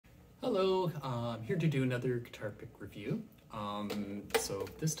Hello, I'm here to do another guitar pick review. So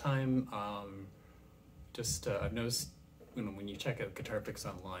this time, I've noticed when you check out guitar picks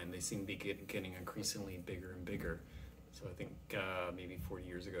online, they seem to be getting increasingly bigger and bigger. So I think maybe 40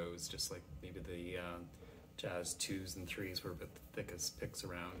 years ago it was just like maybe the jazz 2s and 3s were the thickest picks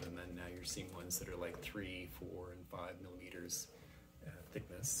around, and then now you're seeing ones that are like 3, 4, and 5 millimeters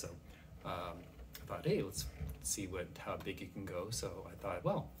thickness. So I thought, hey, let's see how big you can go. So I thought,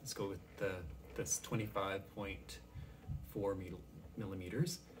 well, let's go with this 25.4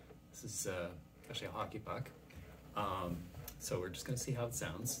 millimeters. This is actually a hockey puck. So we're just going to see how it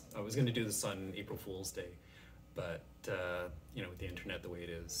sounds. I was going to do this on April Fool's Day, but you know, with the internet the way it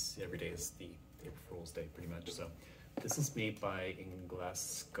is, every day is the April Fool's Day pretty much. So this is made by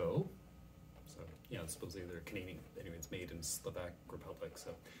Inglasco. So you know, supposedly they're Canadian. Anyway, it's made in Slovak Republic.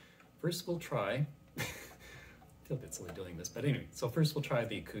 So first we'll try. I feel a bit silly doing this, but anyway. So first we'll try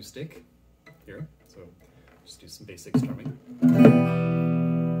the acoustic here. So just do some basic strumming.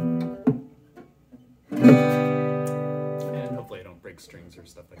 And hopefully I don't break strings or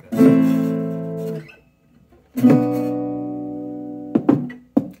stuff like that.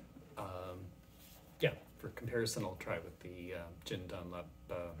 Yeah, for comparison, I'll try with the Gin Dunlop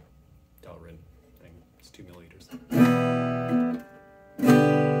Delrin thing. It's 2 milliliters.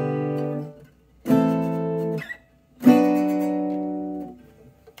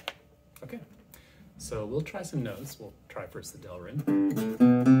 Okay, so we'll try some notes. We'll try first the Delrin.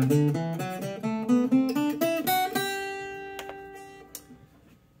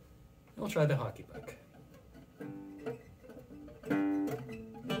 We'll try the hockey puck.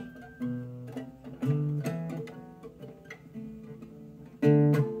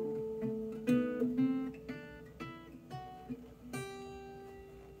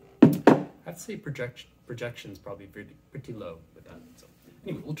 I'd say projection's probably pretty low with that. So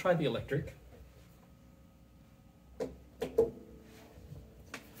anyway, we'll try the electric. So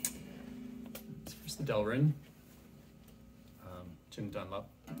first the Delrin, Jim Dunlop,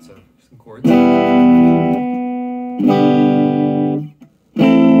 so some chords.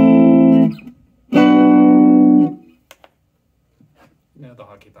 Now the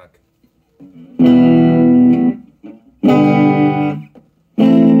hockey puck.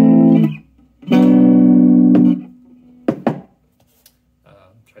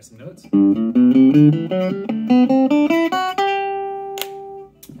 Try some notes. And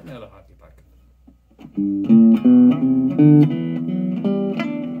now the hockey puck.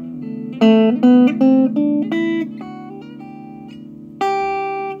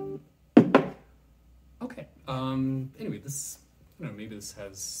 Okay. Anyway, this, maybe this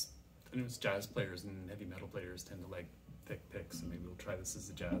has, I know it's jazz players and heavy metal players tend to like thick picks, so maybe we'll try this as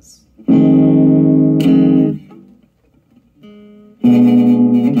a jazz.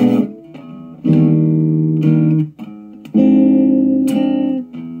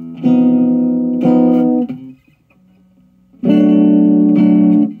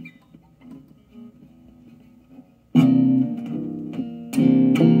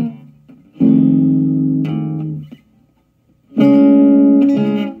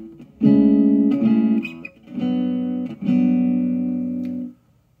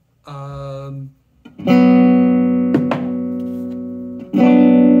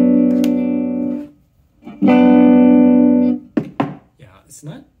 It's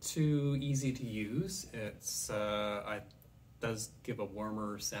not too easy to use. It does give a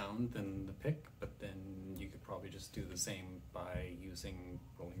warmer sound than the pick, but then you could probably just do the same by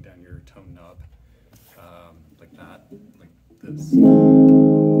rolling down your tone knob like that, like this.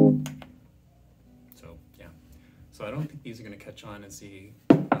 So yeah, so I don't think these are going to catch on as a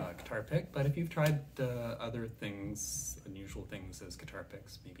guitar pick, but if you've tried other things, unusual things as guitar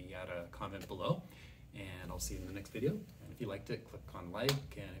picks, maybe add a comment below. And I'll see you in the next video. And if you liked it, click on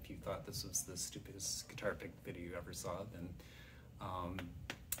like. And if you thought this was the stupidest guitar pick video you ever saw, then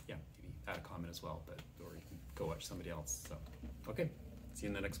yeah, maybe add a comment as well. Or you can go watch somebody else. So, okay, see you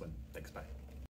in the next one. Thanks, bye.